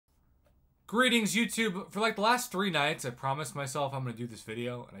Greetings, YouTube. For like the last 3 nights, I promised myself I'm going to do this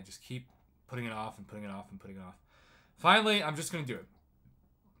video, and I just keep putting it off and putting it off and putting it off. Finally, I'm just going to do it.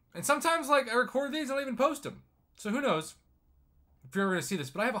 And sometimes, like, I record these, I don't even post them. So who knows if you're ever going to see this.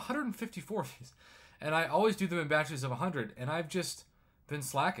 But I have 154 of these, and I always do them in batches of 100, and I've just been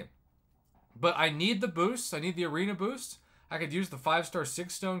slacking. But I need the boosts. I need the arena boost. I could use the 5-star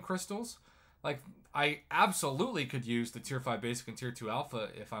 6-stone crystals. Like, I absolutely could use the Tier 5 Basic and Tier 2 Alpha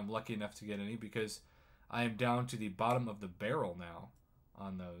if I'm lucky enough to get any, because I am down to the bottom of the barrel now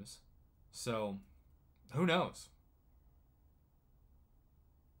on those. So, who knows?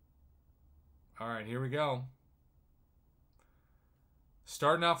 Alright, here we go.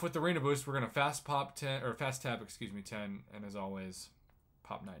 Starting off with the arena boost, we're going to fast tab 10, and as always,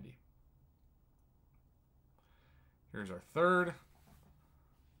 pop 90. Here's our third.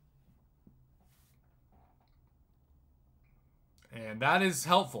 And that is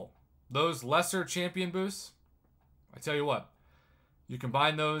helpful. Those lesser champion boosts, I tell you what, you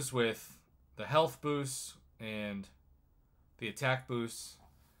combine those with the health boosts and the attack boosts,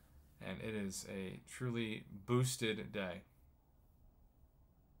 and it is a truly boosted day.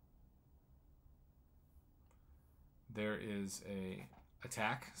 There is a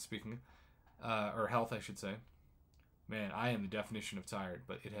attack, or health, I should say. Man, I am the definition of tired,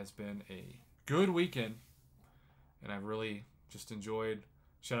 but it has been a good weekend, and I've really just enjoyed.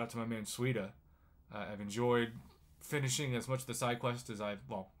 Shout out to my man Sweeta. I've enjoyed finishing as much of the side quest as I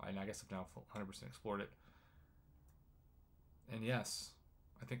guess I've now 100% explored it. And yes,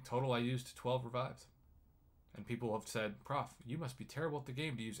 I think total I used 12 revives. And people have said, Prof, you must be terrible at the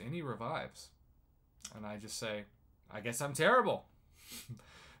game to use any revives. And I just say, I guess I'm terrible.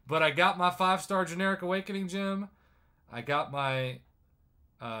 But I got my 5-star generic awakening gem. I got my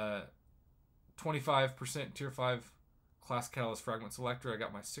 25% tier 5 class catalyst fragment selector. I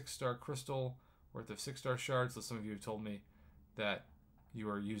got my 6-star crystal worth of 6-star shards. So some of you have told me that you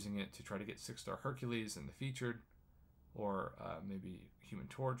are using it to try to get 6-star Hercules in the featured, or maybe Human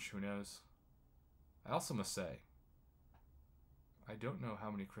Torch, who knows. I also must say, I don't know how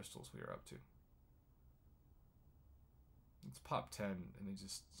many crystals we are up to. Let's pop 10 and then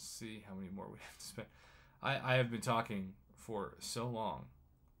just see how many more we have to spend. I have been talking for so long,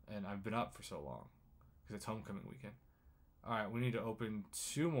 and I've been up for so long, because it's homecoming weekend. Alright, we need to open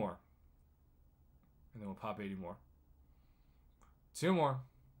 2 more. And then we'll pop 80 more. 2 more.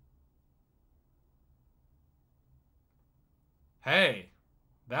 Hey,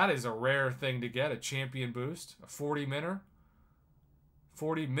 that is a rare thing to get, a champion boost. A 40-minute.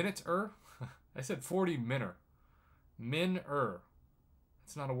 40-minute-er? I said 40-minute. Min-er.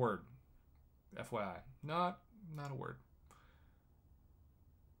 It's not a word. FYI. Not a word.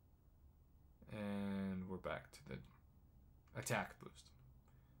 And we're back to the attack boost.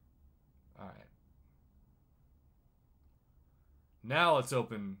 Alright. Now let's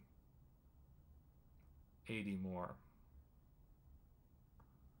open 80 more.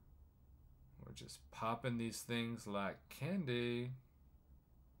 We're just popping these things like candy.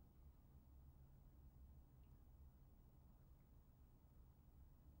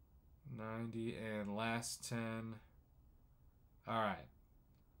 $90 and last 10. Alright.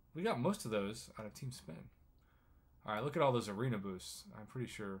 We got most of those out of Team Spin. Alright, look at all those arena boosts. I'm pretty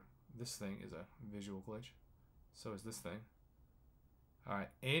sure this thing is a visual glitch. So is this thing. Alright,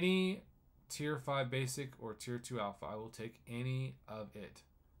 any Tier 5 Basic or Tier 2 Alpha, I will take any of it.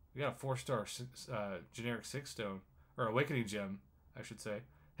 We got a 4-star generic 6-stone, or Awakening Gem, I should say.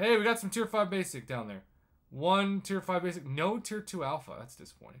 Hey, we got some Tier 5 Basic down there. 1 Tier 5 Basic, no Tier 2 Alpha. That's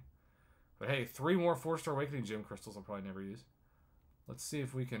disappointing. But hey, 3 more 4-star Awakening Gem crystals I'll probably never use. Let's see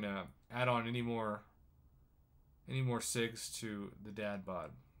if we can add on any more SIGs to the dad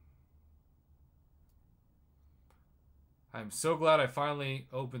bod. I'm so glad I finally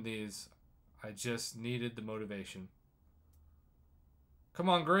opened these. I just needed the motivation. Come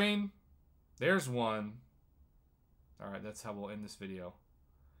on, green. There's one. Alright, that's how we'll end this video.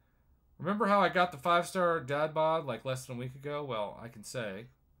 Remember how I got the 5-star dad bod like less than a week ago? Well, I can say,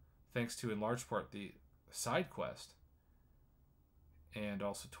 thanks to in large part the side quest and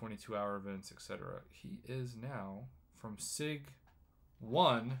also 22-hour events, etc. He is now from SIG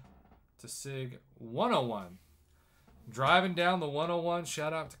 1 to SIG 101. Driving down the 101.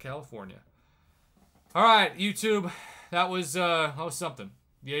 Shout out to California. All right, YouTube. That was something.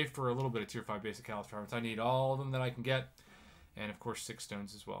 Yay for a little bit of Tier 5 Basic Catalyst fragments. I need all of them that I can get. And, of course, 6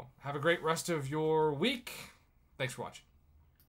 stones as well. Have a great rest of your week. Thanks for watching.